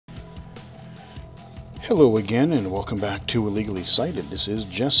Hello again and welcome back to Illegally Sighted. This is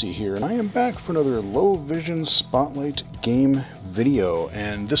Jesse here and I am back for another Low Vision Spotlight game video,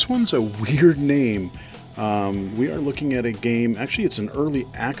 and this one's a weird name. We are looking at a game, actually it's an early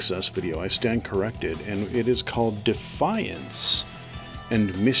access video, I stand corrected, and it is called Defiance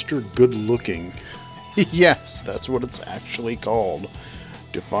and Mr. Good Looking. Yes, that's what it's actually called.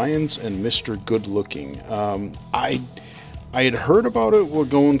 Defiance and Mr. Good Looking. I had heard about it while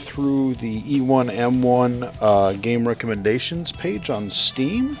going through the E1M1 game recommendations page on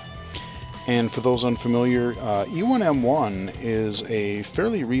Steam. And for those unfamiliar, E1M1 is a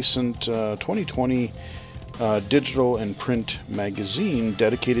fairly recent 2020 digital and print magazine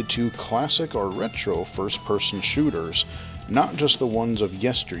dedicated to classic or retro first-person shooters. Not just the ones of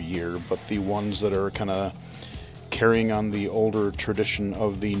yesteryear, but the ones that are kind of carrying on the older tradition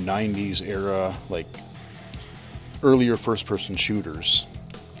of the 90s era, like earlier first-person shooters.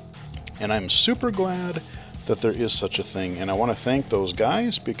 And I'm super glad that there is such a thing, and I want to thank those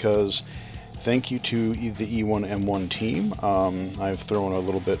guys because thank you to the E1M1 team. I've thrown a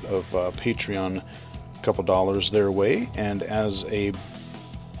little bit of Patreon, a couple dollars their way, and as a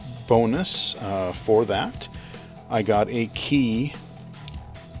bonus for that, I got a key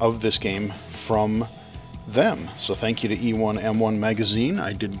of this game from them. So thank you to E1M1 magazine.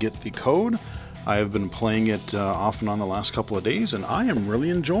 I did get the code. I have been playing it off and on the last couple of days, and I am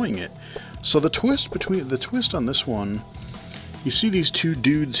really enjoying it. So the twist on this one, you see these two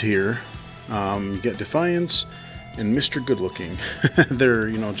dudes here. You get Defiance and Mr. Good Looking. They're,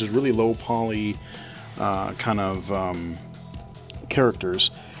 you know, just really low poly kind of characters.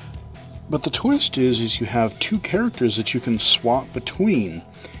 But the twist is you have two characters that you can swap between,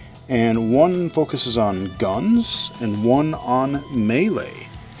 and one focuses on guns and one on melee.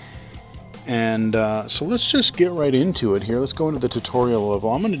 And so let's just get right into it here. Let's go into the tutorial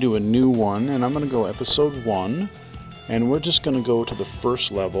level. I'm going to do a new one, and I'm going to go episode 1, and we're just going to go to the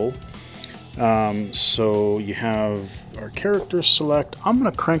first level. So you have our character select. I'm going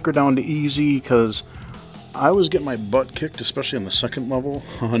to crank her down to easy because I was getting my butt kicked, especially on the second level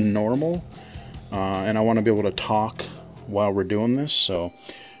on normal, and I want to be able to talk while we're doing this. So,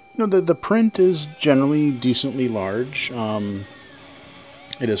 you know, the print is generally decently large.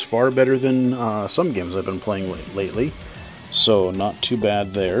 It is far better than some games I've been playing lately, so not too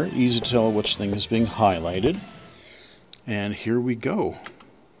bad there. Easy to tell which thing is being highlighted. And here we go.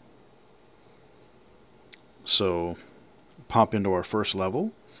 So, pop into our first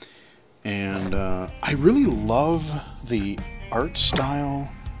level. And I really love the art style.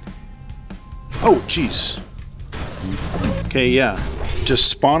 Oh, jeez. Okay, yeah. Just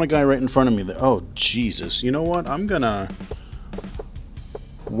spawn a guy right in front of me. Oh, Jesus. You know what? I'm gonna...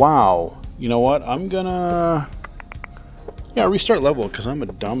 Wow. You know what? I'm gonna... Yeah, restart level because I'm a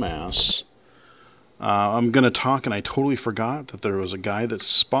dumbass. I'm gonna talk and I totally forgot that there was a guy that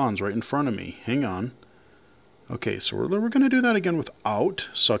spawns right in front of me. Hang on. Okay, so we're gonna do that again without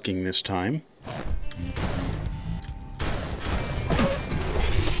sucking this time.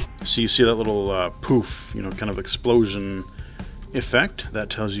 So you see that little poof, you know, kind of explosion effect. That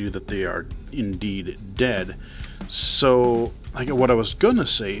tells you that they are indeed dead. So, like, what I was gonna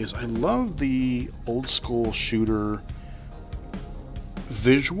say is I love the old school shooter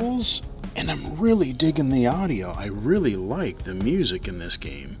visuals, and I'm really digging the audio. I really like the music in this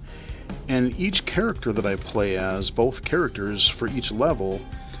game. And each character that I play as, both characters for each level,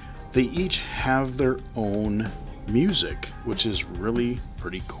 they each have their own music, which is really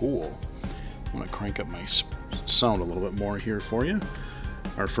pretty cool. I'm going to crank up my sound a little bit more here for you,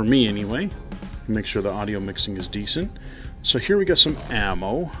 or for me anyway, make sure the audio mixing is decent. So here we got some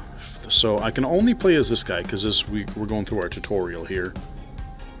ammo. So I can only play as this guy because we're going through our tutorial here.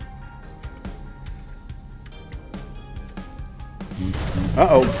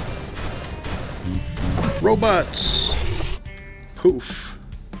 Uh-oh. Robots! Poof.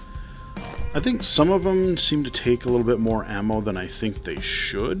 I think some of them seem to take a little bit more ammo than I think they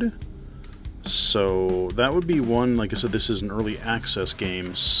should. So that would be one. Like I said, this is an early access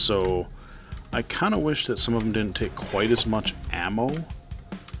game, so I kind of wish that some of them didn't take quite as much ammo.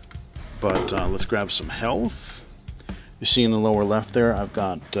 But let's grab some health. You see in the lower left there, I've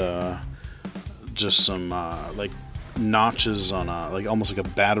got just some like notches on a, like almost like a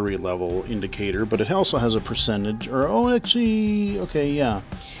battery level indicator, but it also has a percentage, or oh, actually, okay, yeah.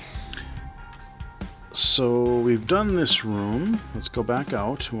 So we've done this room. Let's go back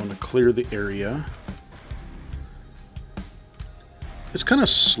out. We want to clear the area. It's kind of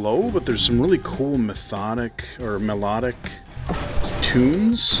slow, but there's some really cool melodic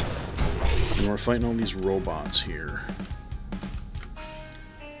tunes, and we're fighting all these robots here.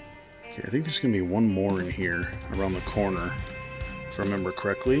 Okay, I think there's going to be one more in here around the corner, if I remember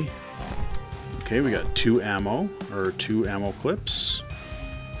correctly. Okay, we got two ammo clips.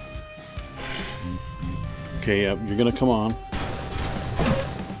 Okay, yep, you're going to come on.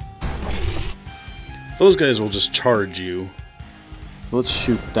 Those guys will just charge you. Let's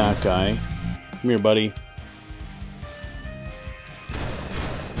shoot that guy. Come here, buddy.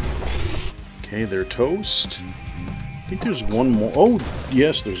 Okay, they're toast. I think there's one more. Oh,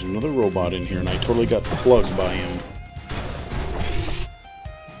 yes, there's another robot in here, and I totally got plugged by him.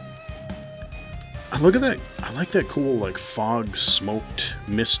 Look at that. I like that cool, like, fog smoked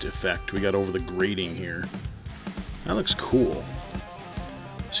mist effect we got over the grating here. That looks cool.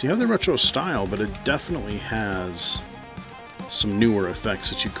 So you have the retro style, but it definitely has some newer effects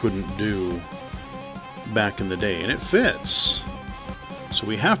that you couldn't do back in the day, and it fits. So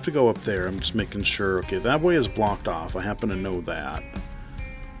we have to go up there. I'm just making sure. Okay, that way is blocked off. I happen to know that.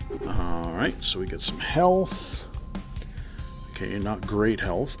 Alright, so we get some health. Okay, not great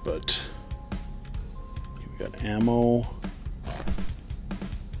health, but we got ammo.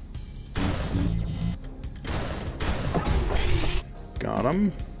 Got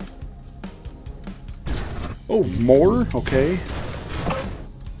him. Oh, more? Okay.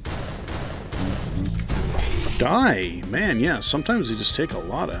 Die! Man, yeah, sometimes they just take a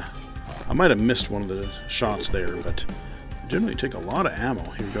lot of... I might have missed one of the shots there, but generally take a lot of ammo.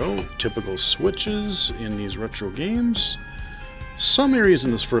 Here we go. Typical switches in these retro games. Some areas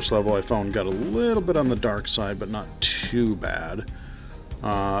in this first level I found got a little bit on the dark side, but not too bad.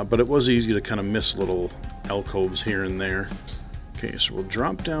 But it was easy to kind of miss little alcoves here and there. Okay, so we'll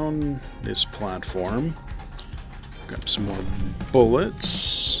drop down this platform. Grab some more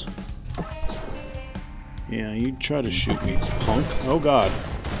bullets. Yeah, you try to shoot me, punk. Oh, God.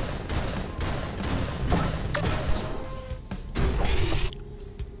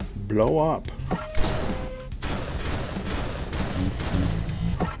 Blow up.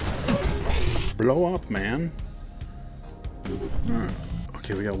 Blow up, man.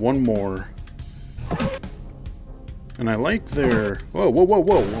 Okay, we got one more. And I like their... Whoa, whoa, whoa,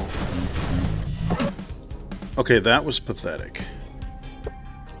 whoa, whoa. Okay, that was pathetic.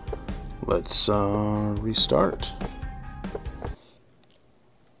 Let's restart.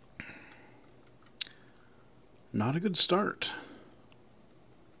 Not a good start.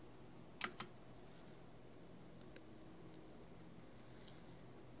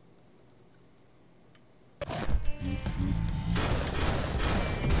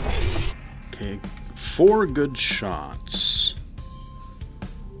 Okay, 4 good shots.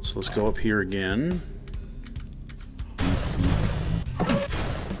 So let's go up here again.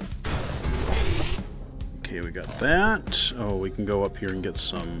 Okay, we got that. Oh, we can go up here and get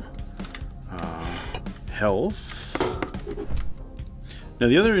some health. Now,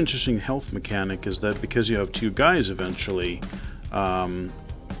 the other interesting health mechanic is that because you have 2 guys eventually,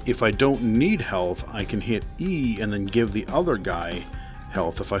 if I don't need health, I can hit E and then give the other guy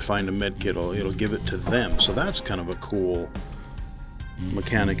health. If I find a med kit, it'll give it to them. So that's kind of a cool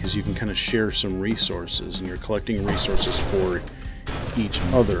mechanic, is you can kind of share some resources, and you're collecting resources for each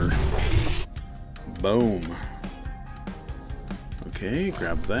other. Boom. Okay,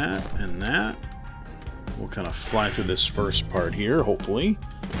 grab that and that. We'll kind of fly through this first part here, hopefully,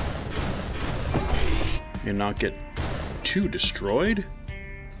 and not get too destroyed.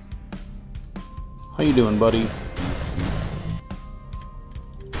 How you doing, buddy?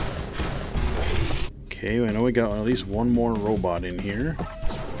 Okay, I know we got at least one more robot in here.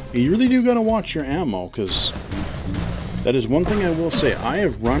 You really do gotta watch your ammo, because that is one thing I will say. I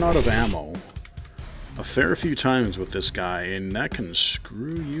have run out of ammo a fair few times with this guy, and that can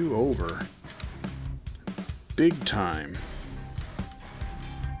screw you over big time.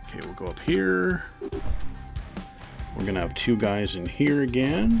 Okay, we'll go up here. We're gonna have 2 guys in here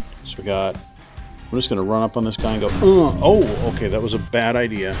again. So we got... I'm just gonna run up on this guy and go, oh, okay, that was a bad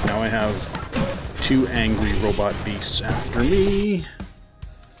idea. Now I have 2 angry robot beasts after me.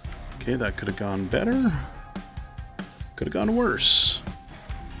 Okay, that could have gone better. Could have gone worse.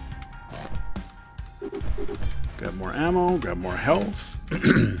 Grab more ammo, grab more health.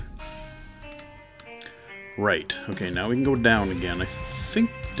 Right, okay, now we can go down again. I think,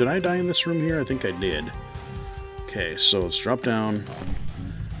 did I die in this room here? I think I did. Okay, so let's drop down.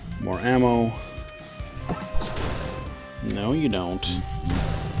 More ammo. No, you don't. You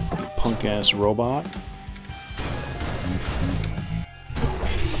punk-ass robot.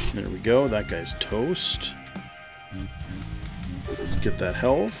 There we go, that guy's toast. Let's get that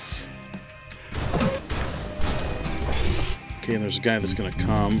health. Okay, and there's a guy that's gonna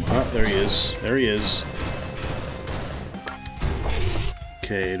come. Oh, there he is. There he is.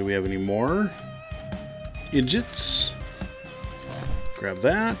 Okay, do we have any more? Idiots. Grab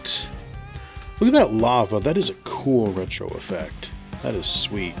that. Look at that lava. That is a cool retro effect. That is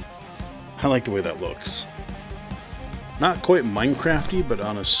sweet. I like the way that looks. Not quite Minecrafty, but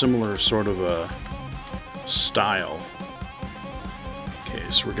on a similar sort of a style. Okay,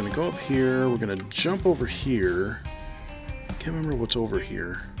 so we're gonna go up here. We're gonna jump over here. Can't remember what's over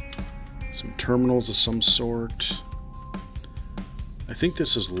here. Some terminals of some sort. I think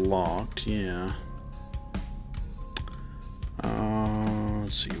this is locked, yeah.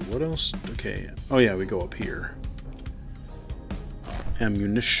 Let's see, what else? Okay, oh yeah, we go up here.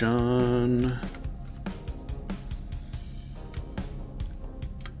 Ammunition.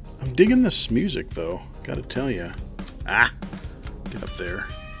 I'm digging this music, though, gotta tell you. Ah! Get up there.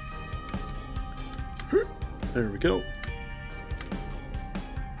 There we go.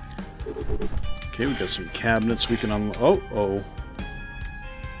 Okay, we got some cabinets we can unlock. Oh.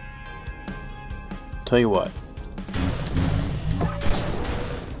 Tell you what.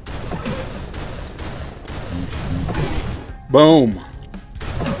 Boom!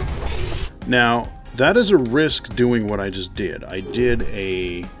 Now, that is a risk doing what I just did. I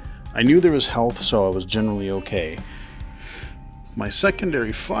knew there was health, so I was generally okay. My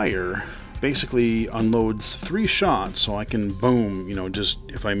secondary fire basically unloads 3 shots, so I can boom, you know, just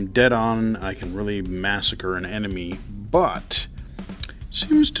if I'm dead on, I can really massacre an enemy, but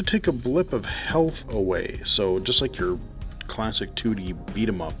seems to take a blip of health away. So just like your classic 2D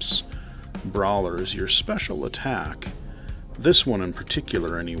beat-em-ups brawlers, your special attack, this one in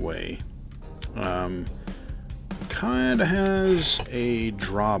particular anyway, kind of has a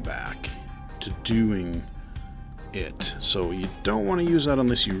drawback to doing it. So you don't want to use that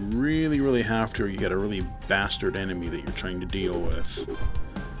unless you really have to, or you got a really bastard enemy that you're trying to deal with.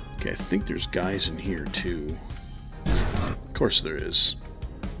 Okay, I think there's guys in here too. Of course there is.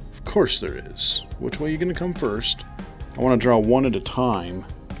 Of course there is. Which way are you going to come first? I want to draw one at a time.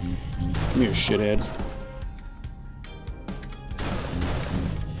 Come here, shithead.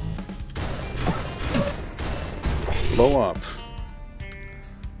 Blow up.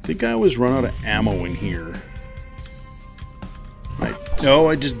 I think I always run out of ammo in here. No,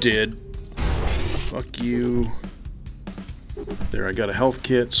 I just did. Fuck you. There, I got a health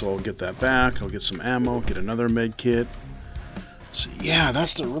kit, so I'll get that back. I'll get some ammo, get another med kit. So yeah,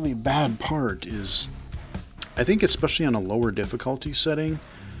 that's the really bad part is, I think especially on a lower difficulty setting,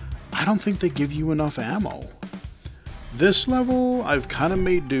 I don't think they give you enough ammo. This level I've kind of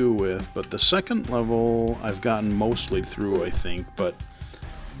made do with, but the second level I've gotten mostly through, I think, but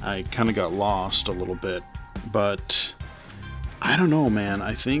I kind of got lost a little bit. But I don't know, man.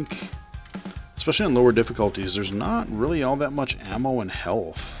 I think, especially on lower difficulties, there's not really all that much ammo and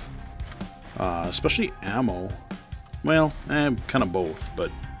health. Especially ammo. Well, kind of both, but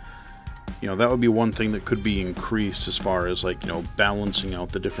you know, that would be one thing that could be increased as far as, like, you know, balancing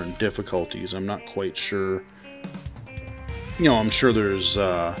out the different difficulties. I'm not quite sure. You know, I'm sure there's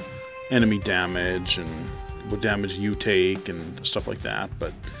enemy damage and what damage you take and stuff like that,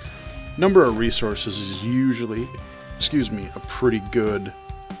 but number of resources is usually, excuse me, a pretty good,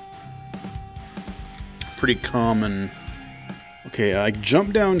 pretty common. Okay, I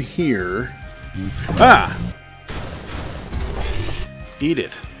jump down here. Ah! Eat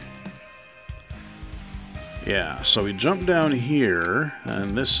it. Yeah, so we jump down here,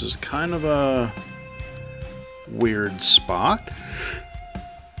 and this is kind of a weird spot.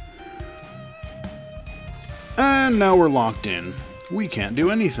 And now we're locked in. We can't do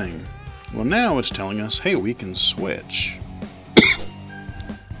anything. Well, now it's telling us, hey, we can switch.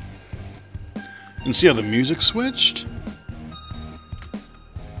 And see how the music switched?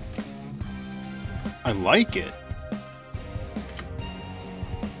 I like it.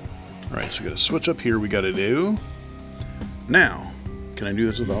 Alright, so we gotta switch up here, we gotta do. Now, can I do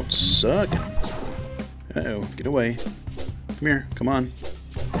this without sucking? Uh-oh, get away. Come here, come on.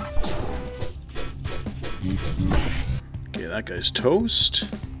 Okay, that guy's toast.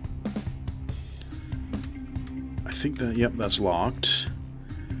 I think that, yep, that's locked.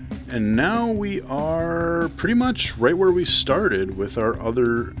 And now we are pretty much right where we started with our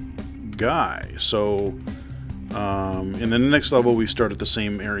other guy. So, and then the next level we start at the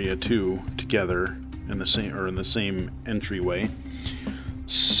same area too, together in the same entryway.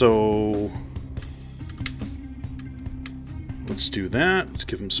 So let's do that. Let's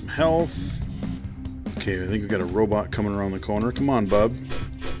give him some health. Okay, I think we got a robot coming around the corner. Come on, bub.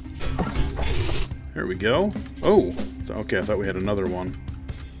 There we go. Oh, okay, I thought we had another one.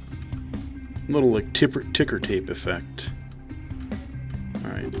 A little like ticker tape effect.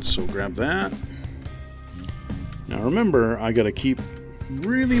 Alright, so grab that. Now remember, I gotta keep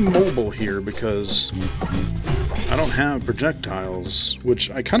really mobile here because I don't have projectiles,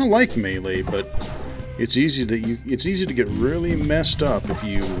 which I kind of like melee, but it's easy to get really messed up if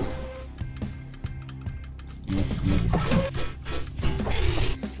you.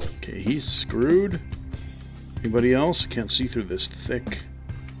 Okay, he's screwed. Anybody else? Can't see through this thick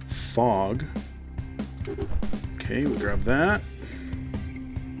fog. Okay, we'll grab that.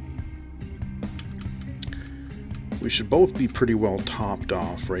 We should both be pretty well topped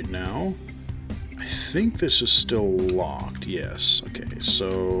off right now. I think this is still locked. Yes. Okay,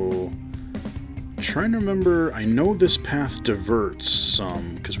 so trying to remember. I know this path diverts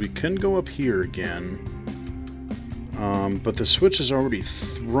some because we can go up here again. But the switch is already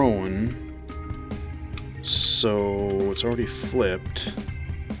thrown, so it's already flipped.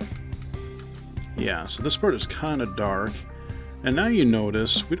 Yeah, so this part is kind of dark. And now you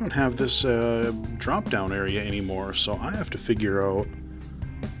notice we don't have this drop-down area anymore, so I have to figure out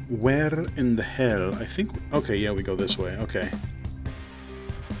where in the hell. I think... Okay, yeah, we go this way. Okay.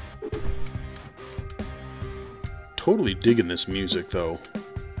 Totally digging this music, though.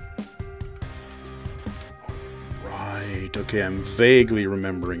 Right, okay, I'm vaguely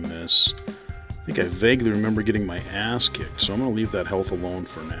remembering this. I think I vaguely remember getting my ass kicked, so I'm going to leave that health alone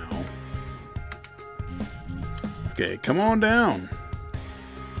for now. Okay, come on down.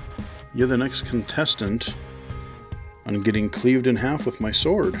 You're the next contestant on getting cleaved in half with my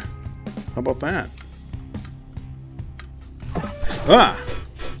sword. How about that? Ah!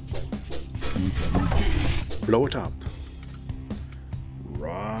 Blow it up.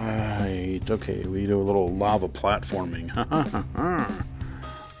 Right. Okay, we do a little lava platforming. Ha ha ha ha.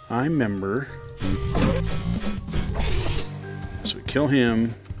 I remember. So we kill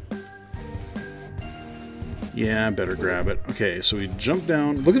him. Yeah, I better grab it. Okay, so we jump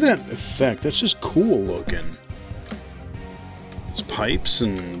down. Look at that effect. That's just cool looking. It's pipes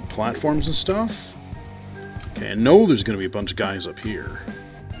and platforms and stuff. Okay, I know there's going to be a bunch of guys up here.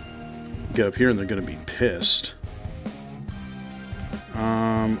 Get up here and they're going to be pissed.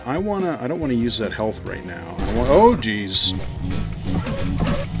 I don't want to use that health right now. Oh, jeez.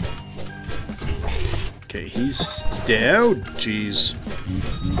 Okay, he's dead. Jeez.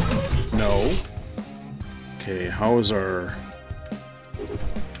 No. Okay, how is our...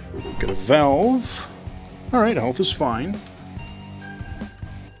 Got a valve. Alright, health is fine.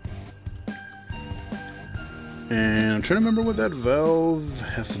 And I'm trying to remember what that valve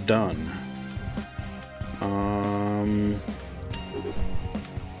hath done.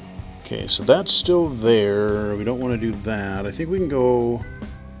 Okay, so that's still there. We don't want to do that. I think we can go...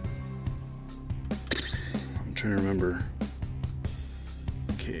 I'm trying to remember.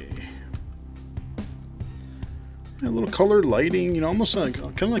 Okay. A little colored lighting, you know, almost like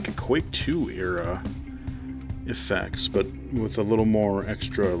kind of like a Quake 2 era effects, but with a little more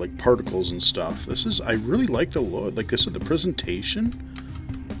extra like particles and stuff. This is, I really like the look. Like I said, the presentation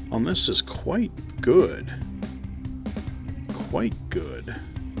on this is quite good. Quite good.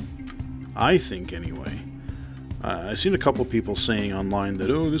 I think anyway. I've seen a couple people saying online that,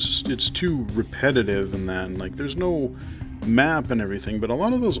 oh, it's too repetitive and that, and like there's no map and everything, but a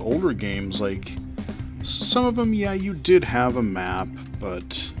lot of those older games, like some of them, yeah, you did have a map,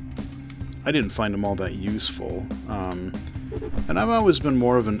 but I didn't find them all that useful. And I've always been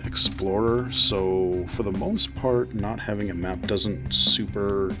more of an explorer, so for the most part, not having a map doesn't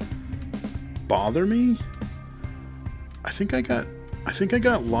super bother me. I think I got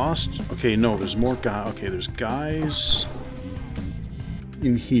lost. Okay, no, there's more guys. Okay, there's guys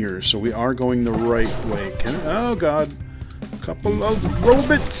in here, so we are going the right way. Oh god, a couple of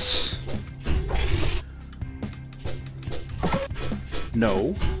robots.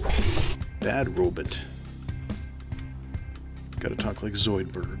 No. Bad robot. Gotta talk like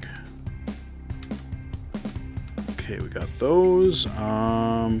Zoidberg. Okay, we got those.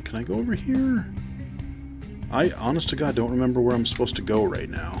 Can I go over here? I, honest to God, don't remember where I'm supposed to go right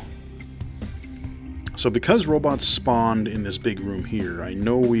now. So because robots spawned in this big room here, I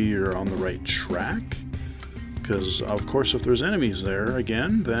know we are on the right track. Because, of course, if there's enemies there,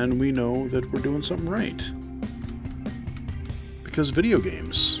 again, then we know that we're doing something right. Because video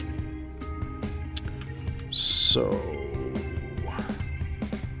games. So,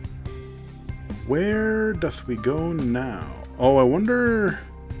 where doth we go now? Oh, I wonder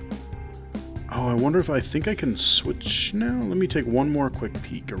if I think I can switch now. Let me take one more quick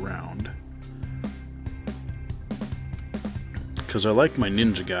peek around. Because I like my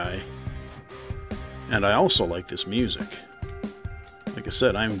ninja guy. And I also like this music. Like I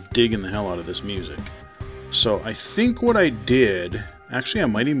said, I'm digging the hell out of this music. So I think what I did... Actually, I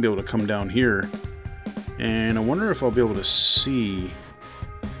might even be able to come down here. And I wonder if I'll be able to see...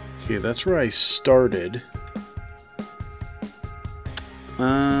 Okay, that's where I started.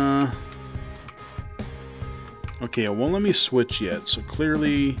 Okay, it won't let me switch yet, so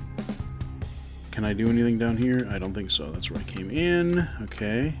clearly... Can I do anything down here? I don't think so. That's where I came in.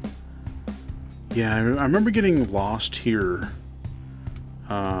 Okay. Yeah, I remember getting lost here.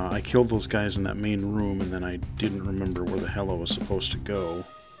 I killed those guys in that main room, and then I didn't remember where the hell I was supposed to go.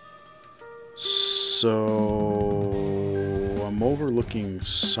 So... I'm overlooking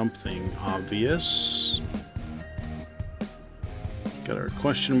something obvious. Got our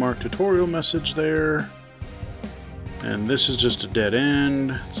question mark tutorial message there. And this is just a dead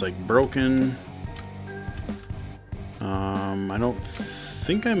end. It's like broken. I don't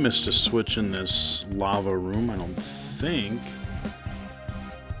think I missed a switch in this lava room. I don't think.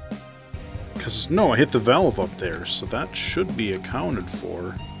 Because, no, I hit the valve up there, so that should be accounted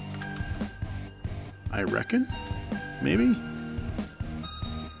for. I reckon? Maybe?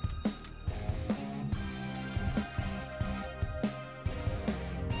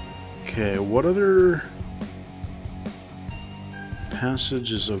 Okay, what other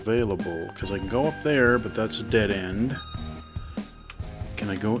passage is available? Because I can go up there, but that's a dead end. Can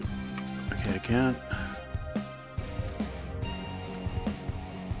I go? Okay, I can't.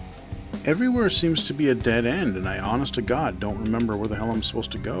 Everywhere seems to be a dead end, and I, honest to God, don't remember where the hell I'm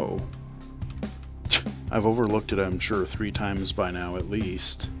supposed to go. I've overlooked it, I'm sure, 3 times by now, at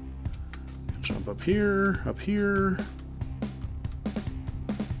least. Jump up here, up here.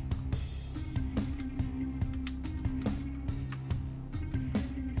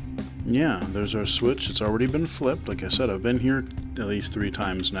 Yeah, there's our switch. It's already been flipped. Like I said, I've been here at least 3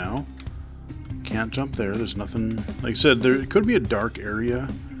 times now. Can't jump there. There's nothing... Like I said, there could be a dark area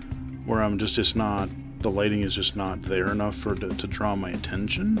where I'm just not... The lighting is just not there enough for to draw my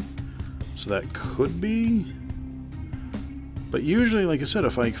attention. So that could be. But usually, like I said,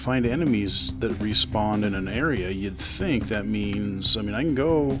 if I find enemies that respawn in an area, you'd think that means... I mean, I can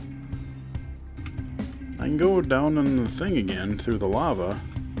go down on the thing again through the lava.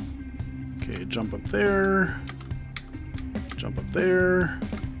 Okay, jump up there. Jump up there.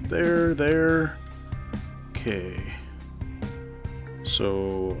 There. Okay.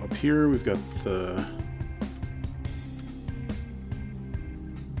 So, up here we've got the...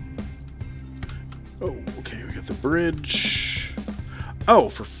 Oh, okay, we got the bridge. Oh,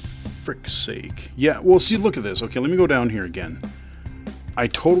 for frick's sake. Yeah, well, see, look at this. Okay, let me go down here again. I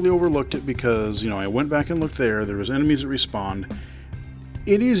totally overlooked it because, you know, I went back and looked there. There was enemies that respawned.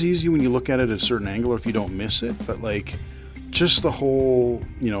 It is easy when you look at it at a certain angle if you don't miss it, but, like, just the whole,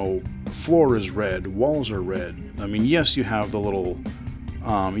 you know, floor is red, walls are red. I mean, yes, you have the little,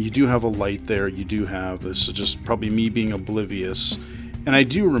 you do have a light there, you do have, this is just probably me being oblivious. And I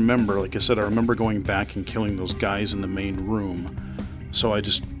do remember, like I said, I remember going back and killing those guys in the main room. So I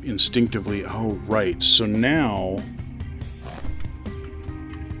just instinctively, oh, right. So now...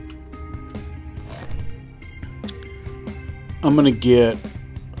 I'm going to get...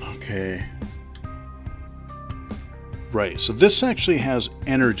 Okay. Right, so this actually has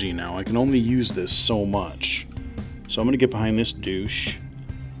energy now. I can only use this so much. So I'm going to get behind this douche.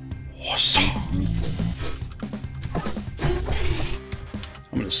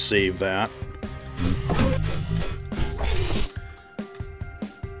 I'm going to save that.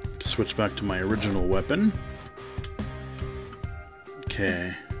 Switch back to my original weapon.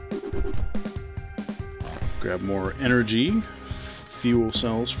 Okay. Grab more energy. Fuel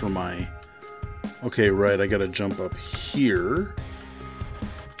cells for my... Okay, right, I gotta jump up here.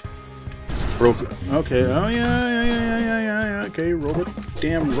 Broke... Okay, oh yeah. Okay,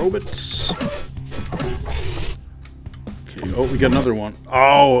 damn robots. Okay, oh, we got another one.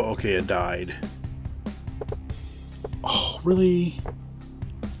 Oh, okay, it died. Oh, really?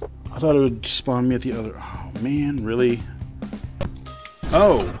 I thought it would spawn me at the other... Oh, man, really?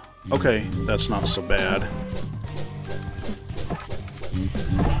 Oh, okay, that's not so bad.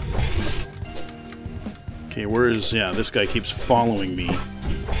 Okay, where is... Yeah, this guy keeps following me.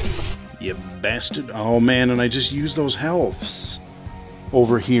 You bastard. Oh, man, and I just used those healths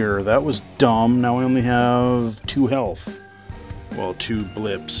over here. That was dumb. Now I only have 2 health. Well, 2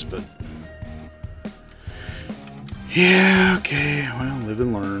 blips, but... Yeah, okay. Well, live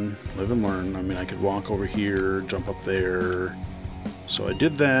and learn. Live and learn. I mean, I could walk over here, jump up there. So I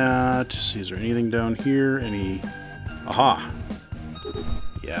did that. See, is there anything down here? Any... Aha!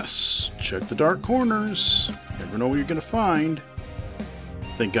 Yes. Check the dark corners. You never know what you're going to find.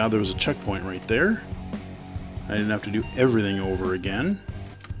 Thank God there was a checkpoint right there. I didn't have to do everything over again.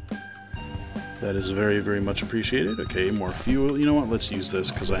 That is very, very much appreciated. Okay, more fuel. You know what? Let's use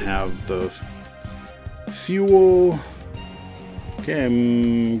this because I have the fuel. Okay,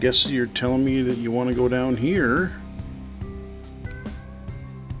 I'm guessing you're telling me that you want to go down here.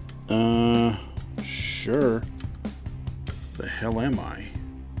 Sure. The hell am I?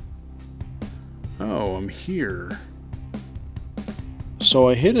 Oh, I'm here. So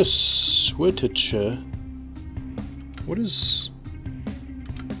I hit a switch. What is...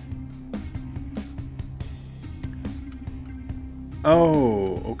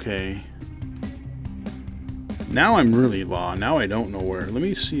 Oh, okay. Now I'm really lost. Now I don't know where. Let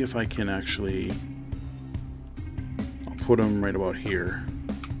me see if I can actually... I'll put them right about here.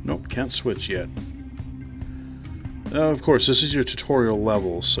 Nope, can't switch yet. Of course, this is your tutorial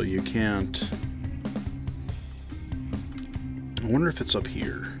level, so you can't... I wonder if it's up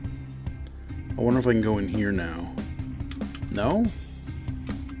here. I wonder if I can go in here now. No?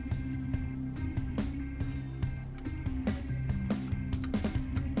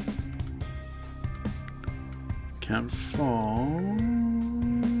 Can't fall.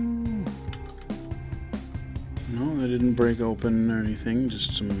 No, they didn't break open or anything,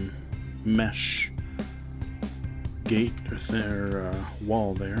 just some mesh gate or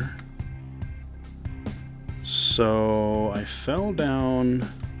wall there. So I fell down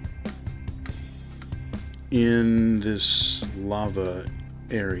in this lava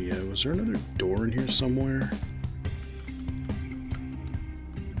area. Was there another door in here somewhere?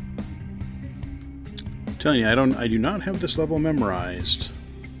 I'm telling you, I do not have this level memorized.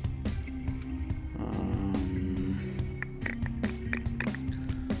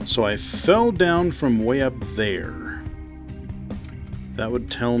 So I fell down from way up there. That would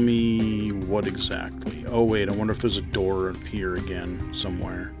tell me what exactly. Oh wait, I wonder if there's a door up here again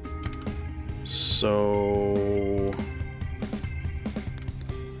somewhere. So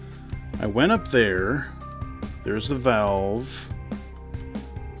I went up there. There's the valve.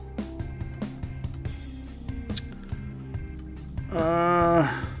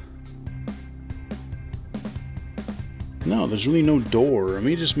 No, there's really no door. Let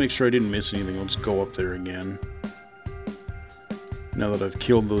me just make sure I didn't miss anything. Let's go up there again. Now that I've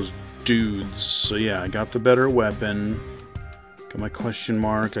killed those dudes. So yeah, I got the better weapon. Got my question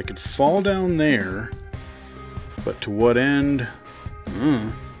mark. I could fall down there. But to what end?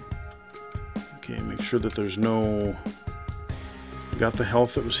 Okay, make sure that there's no... Got the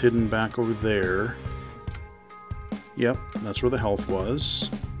health that was hidden back over there. Yep, that's where the health was.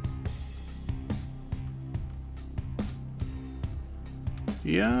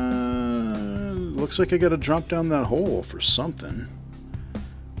 Yeah, looks like I gotta drop down that hole for something.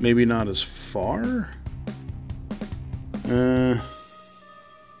 Maybe not as far?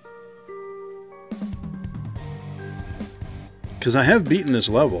 Because I have beaten this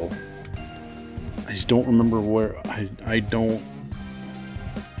level. I just don't remember where... I don't...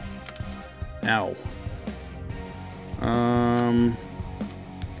 Ow.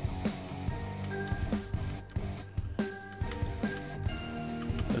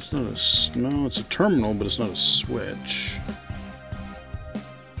 That's not a... No, it's a terminal, but it's not a switch.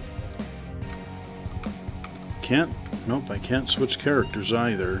 Can't... Nope, I can't switch characters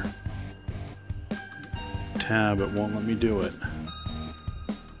either. Tab, it won't let me do it.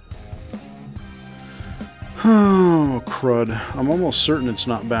 Oh, crud. I'm almost certain it's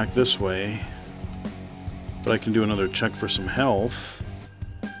not back this way. But I can do another check for some health.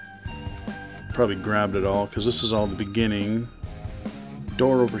 Probably grabbed it all, because this is all the beginning.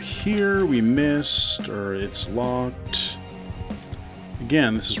 Door over here, we missed, or it's locked.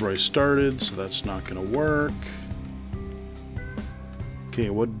 Again, this is where I started, so that's not going to work. Okay,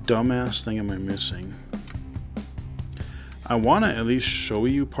 what dumbass thing am I missing? I want to at least show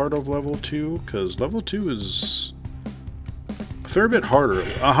you part of level 2, because level 2 is a fair bit harder.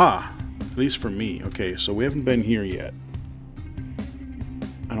 Aha! At least for me. Okay, so we haven't been here yet.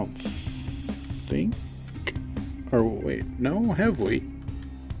 I don't think... Or wait, no, have we?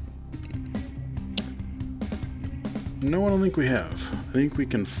 No, I don't think we have. I think we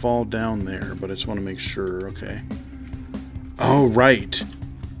can fall down there, but I just want to make sure. Okay. Oh, right.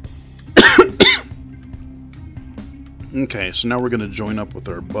 Okay, so now we're going to join up with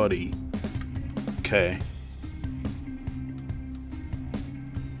our buddy. Okay.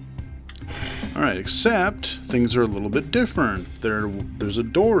 Alright, except things are a little bit different. There's a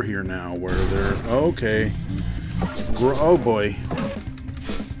door here now where they're... Okay. Oh boy.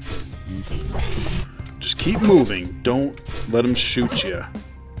 Just keep moving. Don't let them shoot you.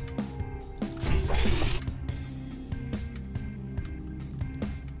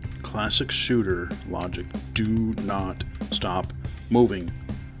 Classic shooter logic. Do not stop moving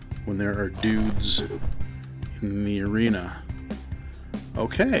when there are dudes in the arena.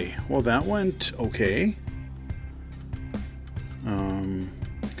 Okay, well that went okay.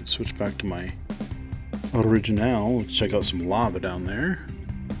 could switch back to my original. Let's check out some lava down there.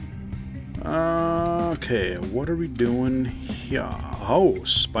 Okay, what are we doing here? Oh,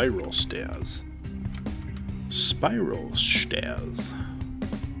 spiral stairs. Spiral stairs.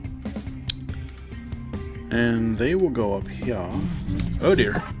 And they will go up here. Oh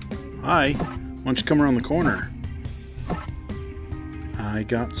dear. Hi. Why don't you come around the corner? I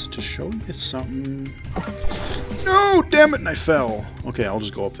got to show you something. No, damn it, and I fell. Okay, I'll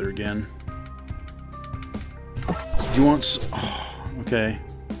just go up there again. You want okay.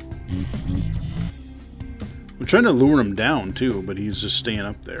 I'm trying to lure him down, too, but he's just staying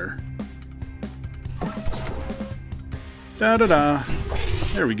up there. Da-da-da.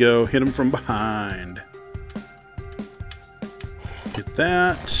 There we go. Hit him from behind. Get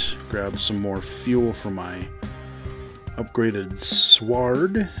that. Grab some more fuel for my upgraded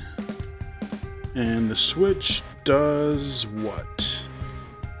sword. And the switch does what?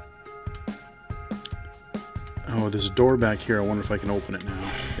 Oh, there's a door back here. I wonder if I can open it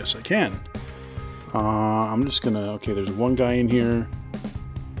now. Yes, I can. I'm just gonna... Okay, there's one guy in here.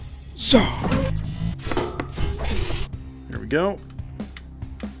 So, there we go.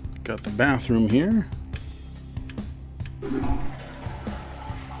 Got the bathroom here.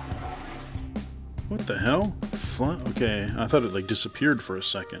 What the hell? Okay, I thought it like disappeared for a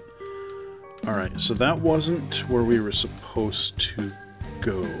second. Alright, so that wasn't where we were supposed to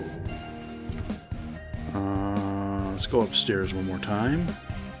go. Let's go upstairs one more time.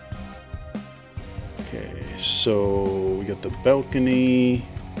 Okay, so we got the balcony.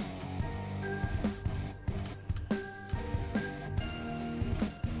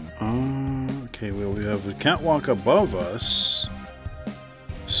 Okay, well, we have a catwalk above us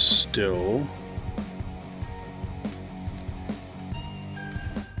still.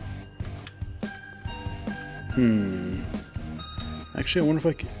 Actually, I wonder if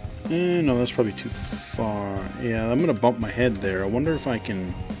I can... no, that's probably too far. Yeah, I'm going to bump my head there. I wonder if I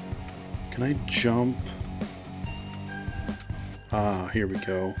can... Can I jump? Ah, here we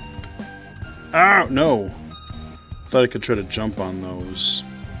go. Ah, no! I thought I could try to jump on those.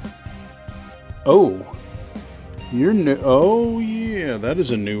 Oh! You're new. Oh, yeah, that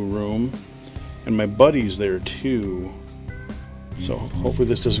is a new room. And my buddy's there, too. So, hopefully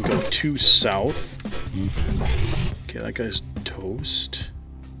this doesn't go too south. Okay, that guy's toast.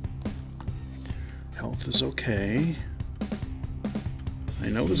 Health is okay. I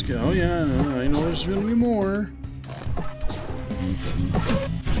know it's good. Oh yeah, I know there's gonna be more.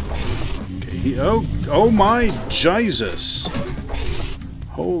 Okay, oh my Jesus!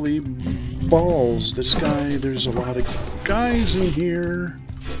 Holy balls! This guy. There's a lot of guys in here.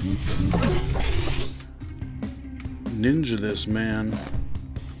 Ninja this man.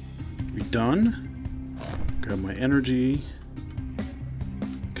 We done? Grab my energy.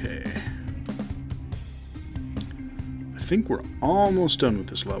 Okay. I think we're almost done with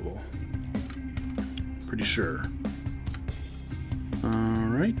this level. Pretty sure.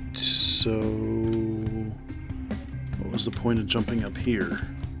 Alright, so... What was the point of jumping up here?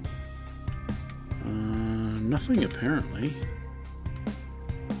 Nothing apparently.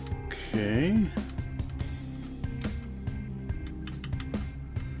 Okay.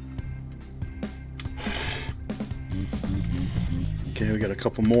 Okay, we got a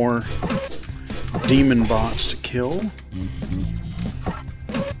couple more demon bots to kill.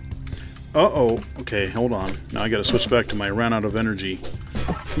 Uh-oh. Okay, hold on. Now I gotta switch back to my ran out of energy.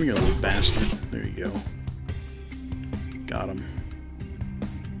 Come here, little bastard. There you go. Got him.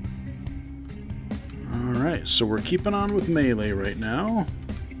 Alright, so we're keeping on with melee right now.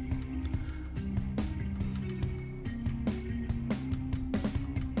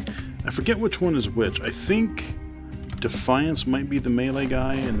 I forget which one is which. I think Defiance might be the melee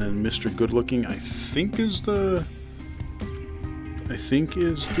guy, and then Mr. Goodlooking I think is the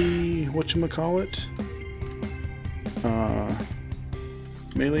whatchamacallit?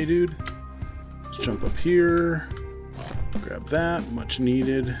 Melee dude. Let's jump up here. Grab that, much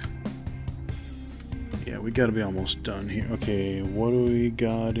needed. Yeah, we gotta be almost done here. Okay, what do we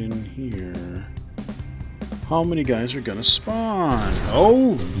got in here? How many guys are gonna spawn?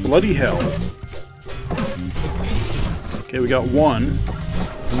 Oh, bloody hell. Okay, we got one.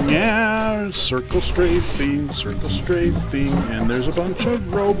 Yeah, circle strafing, and there's a bunch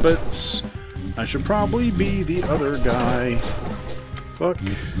of robots. I should probably be the other guy. Fuck.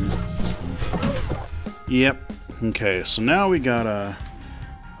 Yep. Okay, so now we gotta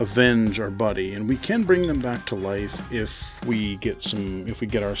avenge our buddy, and we can bring them back to life if we get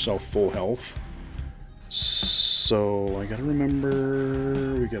ourselves full health. So I gotta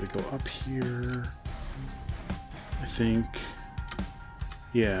remember we gotta go up here. I think.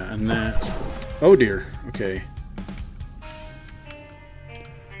 Yeah, and that... Oh dear, okay.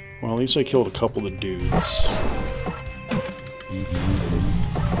 Well, at least I killed a couple of dudes.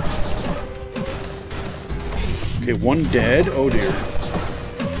 Okay, one dead. Oh dear.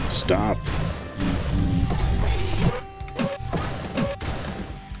 Stop.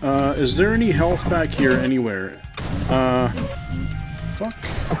 Is there any health back here anywhere? Fuck.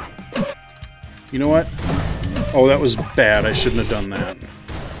 You know what? Oh, that was bad. I shouldn't have done that.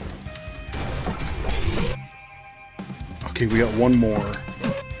 Okay, we got one more.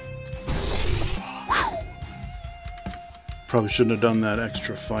 Probably shouldn't have done that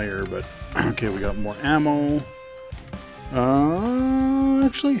extra fire, but... Okay, we got more ammo.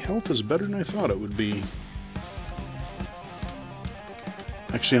 Actually, health is better than I thought it would be.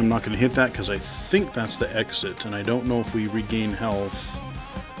 Actually, I'm not going to hit that because I think that's the exit, and I don't know if we regain health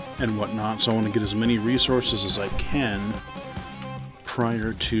and whatnot, so I want to get as many resources as I can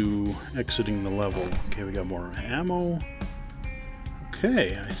prior to exiting the level. Okay, we got more ammo.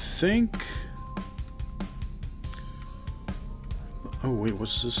 Okay, I think... Oh, wait,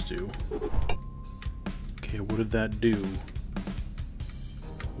 what's this do? Okay, what did that do?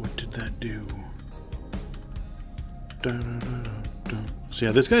 What did that do? Da, da, da, da, da. So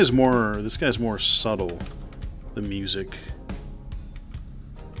yeah, this guy's more subtle, the music.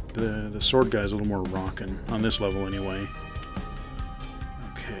 The sword guy's a little more rockin' on this level anyway.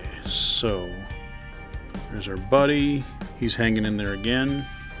 Okay, so there's our buddy. He's hanging in there again.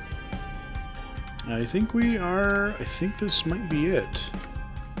 I think this might be it.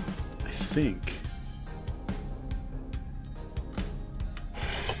 I think.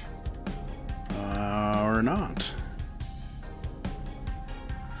 Or not.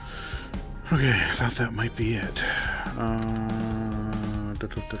 Okay, I thought that might be it.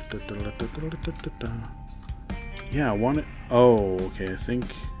 Yeah, I want it. Oh, okay, I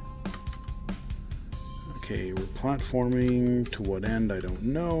think. Okay, we're platforming to what end? I don't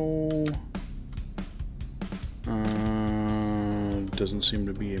know. Doesn't seem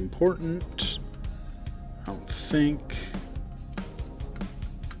to be important. I don't think.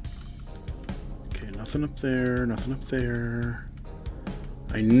 Okay, nothing up there, nothing up there.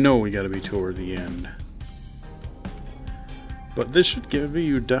 I know we gotta be toward the end. But this should give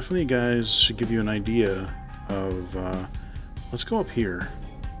you, definitely guys, should give you an idea of, let's go up here.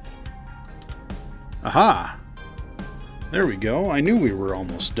 Aha! There we go. I knew we were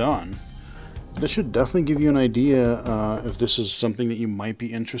almost done. This should definitely give you an idea if this is something that you might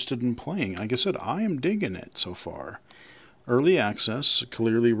be interested in playing. Like I said, I am digging it so far. Early access,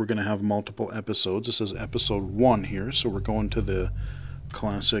 clearly we're going to have multiple episodes. This is episode 1 here, so we're going to the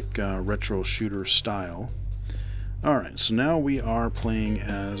classic retro shooter style. Alright, so now we are playing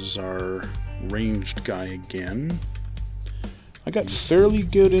as our ranged guy again. I got fairly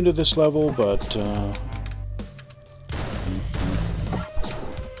good into this level, but...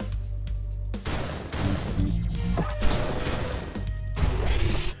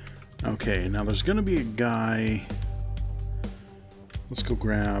 Okay, now there's going to be a guy... Let's go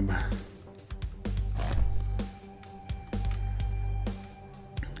grab...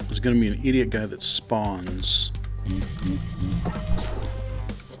 There's going to be an idiot guy that spawns.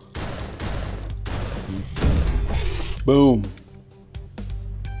 Boom.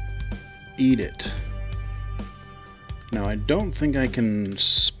 Eat it. Now I don't think I can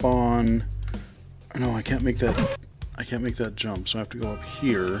spawn... No, I can't make that... I can't make that jump, so I have to go up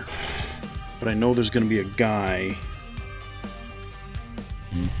here. But I know there's going to be a guy.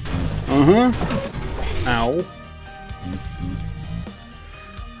 Uh-huh. Ow.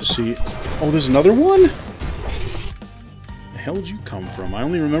 See... Oh, there's another one? The hell did you come from? I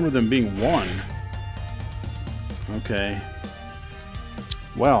only remember them being one. Okay.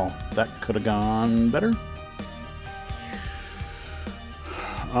 Well, that could have gone better.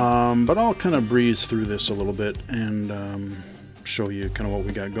 But I'll kind of breeze through this a little bit and show you kind of what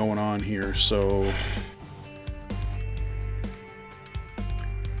we got going on here. So,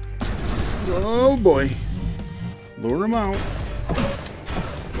 oh boy, lure him out.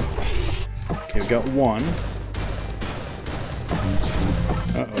 Okay, we got one.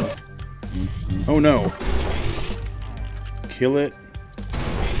 Uh-oh. Oh no. Kill it.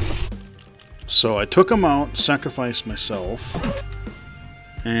 So I took him out, sacrificed myself.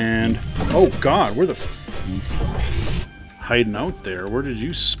 And, oh god, where the hiding out there? Where did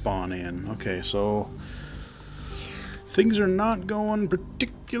you spawn in? Okay, so things are not going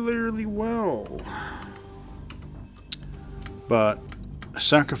particularly well. But I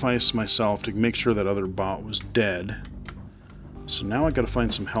sacrificed myself to make sure that other bot was dead. So now I gotta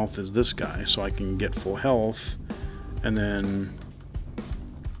find some health as this guy so I can get full health and then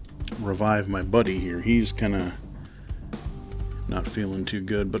revive my buddy here. He's kind of not feeling too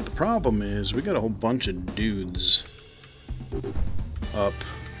good. But the problem is we got a whole bunch of dudes up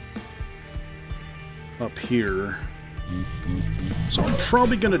here. So I'm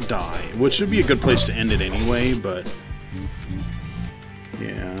probably gonna die, which would be a good place to end it anyway, but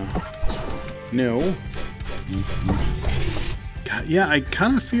yeah. No. God, yeah, I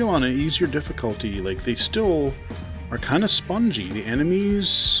kind of feel on an easier difficulty, like they still are kind of spongy. The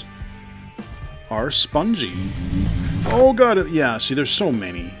enemies are spongy. Oh god, yeah, see there's so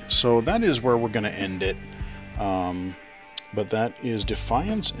many. So that is where we're gonna end it. But that is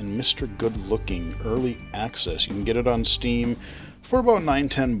Defiance and Mr. Good Looking Early Access. You can get it on Steam for about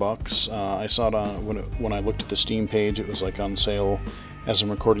 $9-10 bucks. I saw it on when I looked at the Steam page. It was like on sale as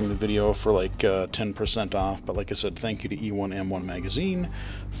I'm recording the video for like 10% off. But like I said, thank you to E1M1 Magazine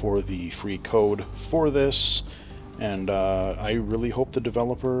for the free code for this. And I really hope the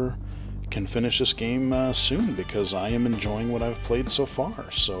developer can finish this game soon, because I am enjoying what I've played so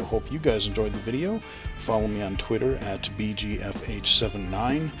far. So hope you guys enjoyed the video. Follow me on Twitter at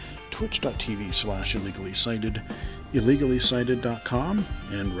BGFH79, twitch.tv/illegally-cited, illegally-cited.com,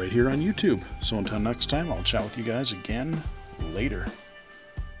 and right here on YouTube. So until next time, I'll chat with you guys again later.